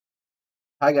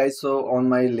Hi guys, so on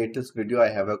my latest video I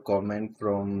have a comment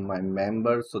from my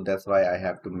member, so that's why I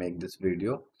have to make this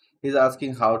video. He's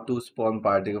asking how to spawn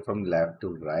particle from left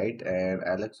to right, and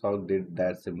Alex how did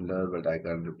that similar, but I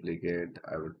can't replicate.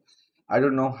 I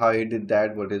don't know how he did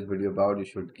that, what is video about. You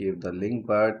should give the link,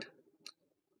 but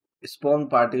spawn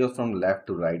particles from left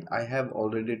to right. I have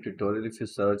already tutorial. If you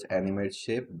search animate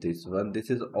shape, this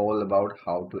is all about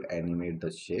how to animate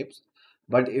the shapes.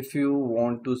 But if you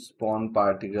want to spawn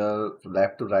particle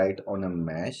left to right on a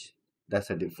mesh, that's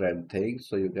a different thing,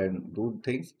 so you can do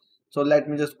things. So let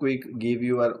me just quick give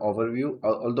you an overview.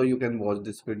 Although you can watch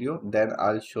this video, then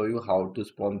I'll show you how to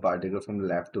spawn particle from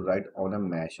left to right on a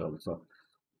mesh also.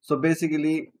 So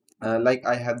basically, like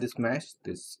I have this mesh,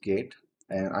 this gate,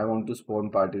 and I want to spawn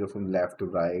particle from left to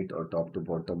right or top to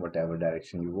bottom, whatever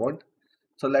direction you want.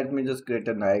 So let me just create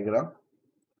a diagram.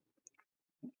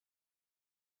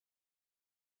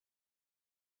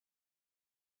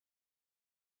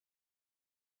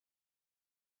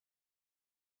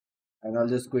 And I'll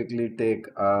just quickly take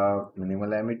a minimal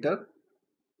emitter,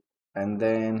 and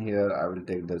then here I will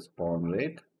take the spawn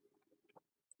rate.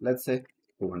 Let's say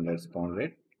 200 spawn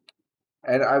rate,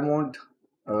 and I want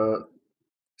uh,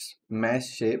 mesh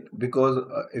shape because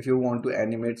if you want to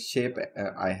animate shape,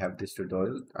 I have this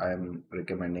tutorial I am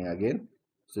recommending again,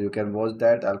 so you can watch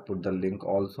that. I'll put the link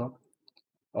also.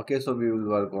 Okay, so we will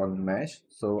work on mesh.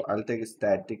 So I'll take a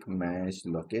static mesh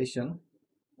location,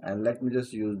 and let me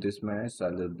just use this mesh. So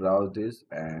I'll just browse this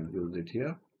and use it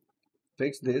here,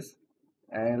 fix this,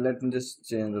 and let me just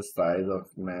change the size of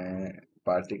my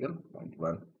particle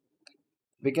 0.1.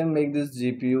 We can make this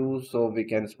GPU so we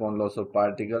can spawn lots of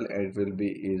particle and it will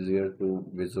be easier to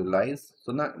visualize.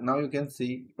 So now you can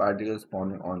see particles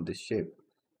spawning on this shape.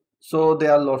 So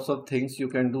there are lots of things you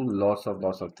can do, lots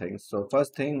of things. So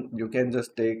first thing, you can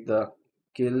just take the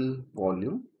kill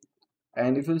volume,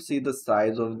 and if you see the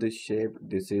size of this shape,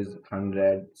 this is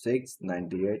 100, 6,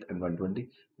 98 and 120.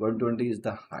 120 is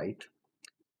the height.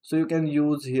 So you can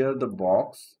use here the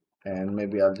box, and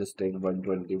maybe I'll just take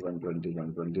 120, 120,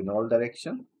 120 in all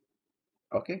direction.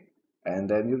 Okay, and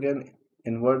then you can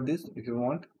invert this if you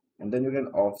want, and then you can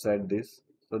offset this.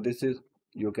 So this is,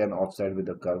 you can offset with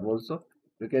the curve also.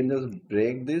 You can just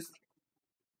break this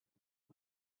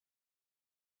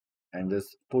and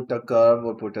just put a curve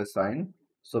or put a sign.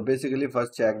 So basically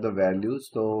first check the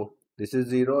values. So this is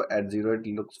 0. At 0 it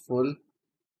looks full,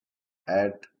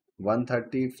 at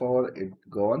 134 it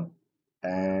gone,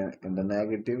 and in the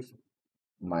negative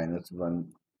minus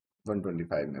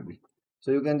 125 maybe.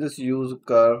 So you can just use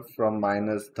curve from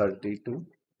minus 30 to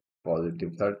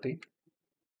positive 30.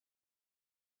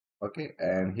 Okay,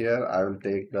 and here I will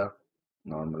take the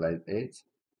normalized age.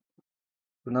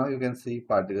 So now you can see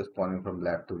particles spawning from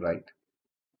left to right.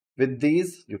 With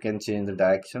these, you can change the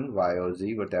direction, Y or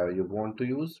Z, whatever you want to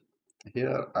use.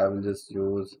 Here, I will just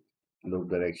use loop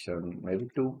direction, maybe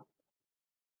 2.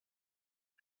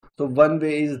 So one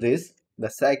way is this. The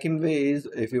second way is,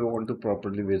 if you want to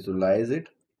properly visualize it,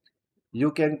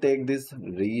 you can take this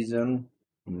region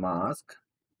mask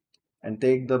and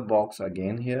take the box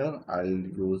again here. I'll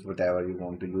use whatever you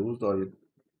want to use or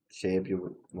shape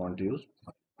you want to use.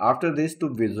 After this, to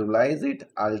visualize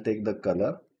it, I'll take the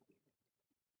color.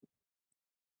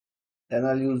 Then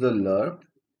I'll use the Lerp.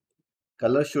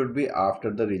 Color should be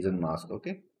after the region mask.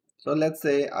 Okay. So let's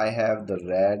say I have the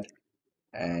red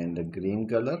and the green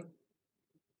color.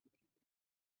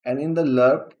 And in the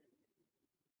Lerp,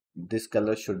 this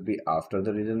color should be after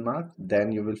the region mark.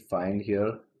 Then you will find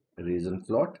here region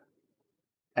float.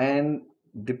 And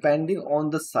depending on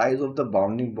the size of the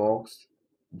bounding box,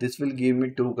 this will give me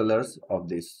two colors of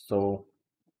this. So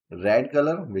red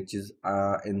color, which is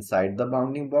inside the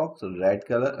bounding box, red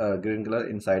color, green color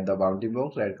inside the bounding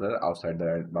box, red color outside the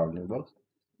red bounding box.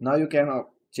 Now you can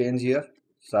change here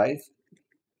size.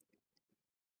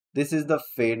 This is the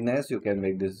fadeness. You can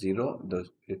make this 0.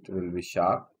 It will be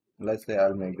sharp. Let's say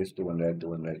I'll make this 200,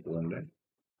 200, 200.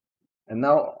 And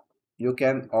now you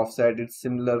can offset it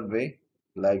similar way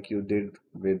like you did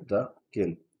with the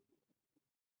kill.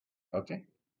 Okay.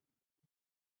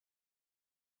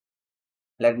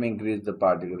 Let me increase the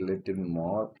particle a little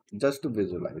more just to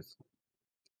visualize.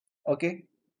 Okay,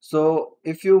 so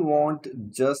if you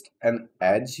want just an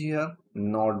edge here,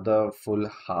 not the full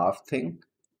half thing,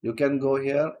 you can go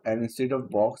here and instead of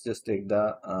box just take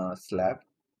the slab,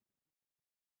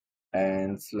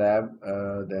 and slab,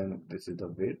 then this is the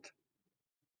width,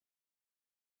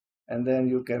 and then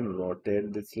you can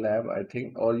rotate the slab, I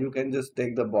think, or you can just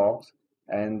take the box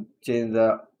and change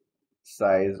the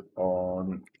size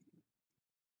on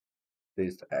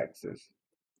this axis,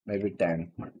 maybe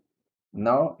 10.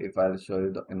 Now if I'll show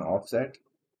you an offset,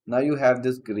 Now you have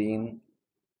this green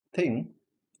thing.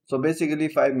 So basically,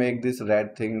 if I make this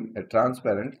red thing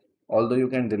transparent, although you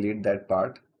can delete that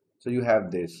part, so you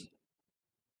have this.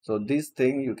 So this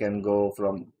thing you can go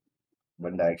from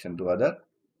one direction to other.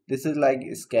 This is like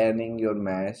scanning your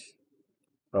mesh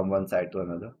from one side to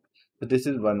another. So this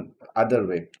is one other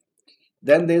way.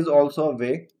 Then there's also a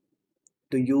way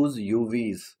to use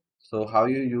UVs. So how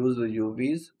you use the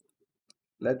UVs?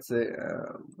 Let's say,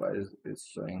 why is it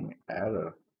showing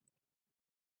error?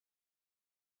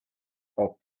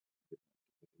 Oh,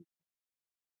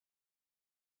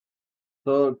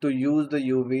 so to use the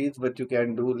UVs, what you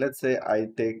can do, let's say I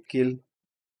take kill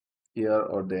here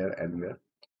or there anywhere,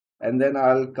 and then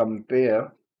I'll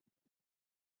compare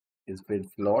is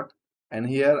with float, and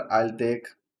here I'll take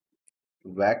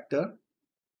vector,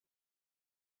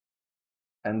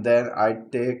 and then I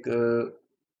take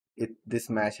it. This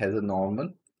mesh has a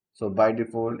normal, so by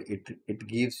default it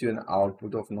gives you an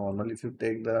output of normal. If you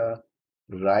take the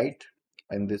right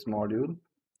in this module,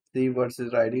 see what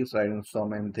is writing, it's writing so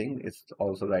many things, it's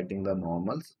also writing the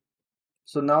normals.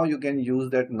 So now you can use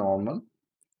that normal,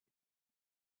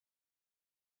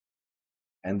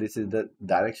 and this is the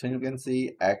direction. You can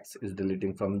see X is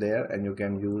deleting from there, and you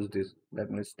can use this.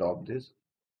 Let me stop this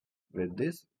with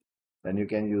this. Then you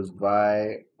can use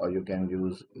Y, or you can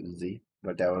use Z,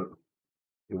 whatever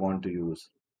you want to use.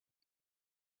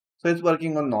 So it's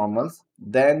working on normals.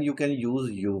 Then you can use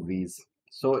UVs.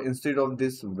 So instead of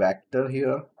this vector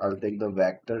here, I'll take the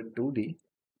vector 2D,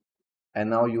 and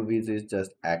now UVs is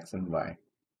just X and Y.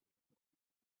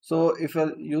 So if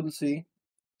you'll see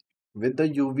with the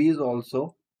UVs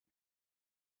also,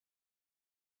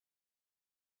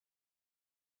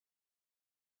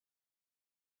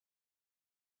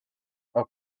 oh,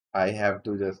 I have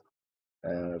to just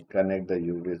connect the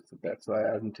UVs. That's why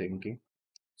I'm thinking.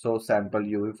 So sample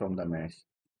UV from the mesh.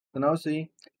 So now see,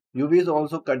 UV is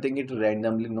also cutting it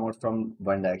randomly, not from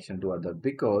one direction to other,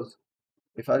 because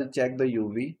if I'll check the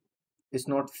UV, it's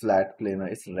not flat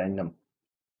planar, it's random.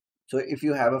 So if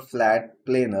you have a flat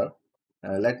planar,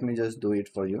 let me just do it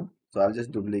for you. So I'll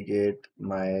just duplicate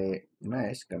my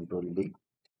mesh, Control D.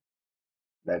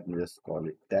 Let me just call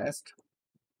it test.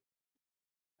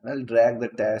 I'll drag the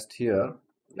test here.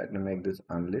 Let me make this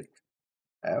unlit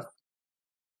F0.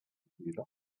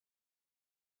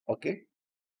 Okay.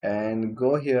 And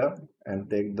go here and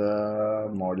take the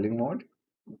modeling mode,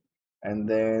 and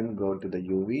then go to the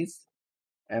UVs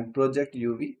and project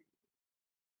UV,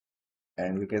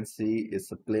 and you can see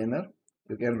it's a planar.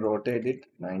 You can rotate it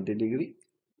 90 degree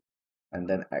and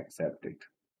then accept it.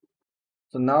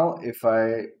 So now if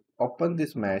I open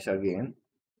this mesh again,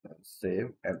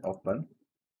 save and open,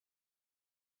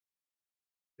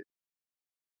 it's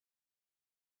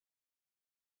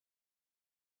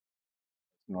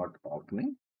not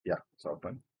opening. Yeah, it's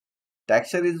open.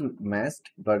 Texture is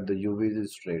masked, but the UVs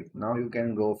is straight. Now you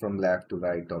can go from left to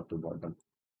right, top to bottom.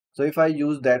 So if I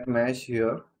use that mesh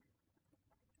here,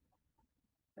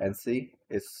 and see,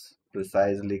 it's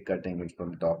precisely cutting it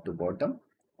from top to bottom,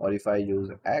 or if I use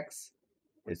X,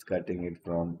 it's cutting it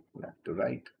from left to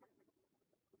right.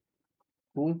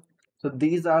 Cool. So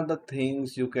these are the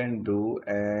things you can do,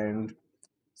 and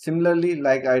similarly,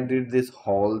 like I did this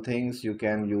whole things, you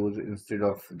can use instead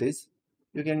of this,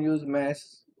 you can use mesh.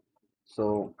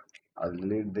 So I'll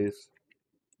delete this.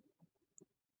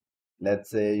 Let's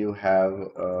say you have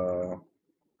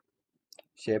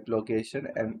shape location,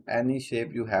 and any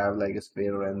shape you have like a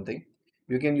sphere or anything,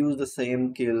 you can use the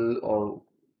same kill or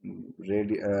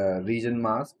region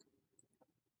mask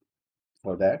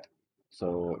for that.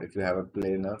 So if you have a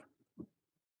planar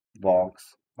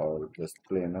box or just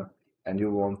planar, and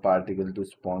you want particle to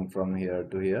spawn from here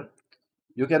to here,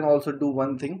 you can also do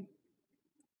one thing.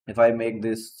 If I make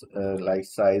this like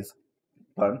size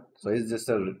 1, so it's just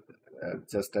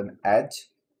an edge.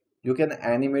 You can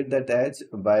animate that edge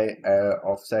by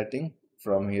offsetting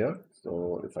from here.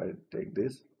 So if I take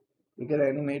this, you can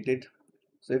animate it.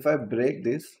 So if I break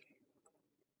this,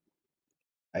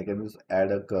 I can just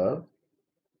add a curve.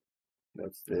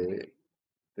 Let's say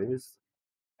this.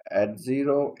 At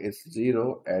 0 is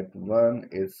 0, at 1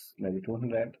 is maybe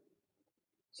 200.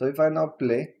 So if I now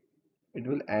play, it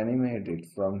will animate it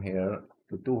from here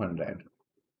to 200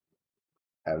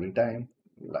 every time.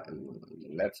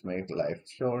 Let's make life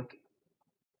short.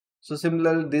 So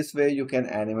similarly, this way you can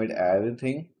animate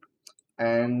everything.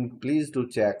 And please do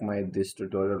check my this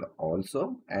tutorial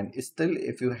also. And still,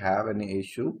 if you have any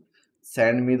issue,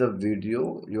 send me the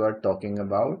video you are talking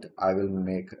about. I will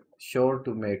make sure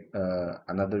to make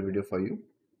another video for you.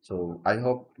 So I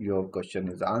hope your question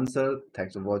is answered.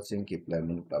 Thanks for watching. Keep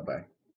learning. Bye bye.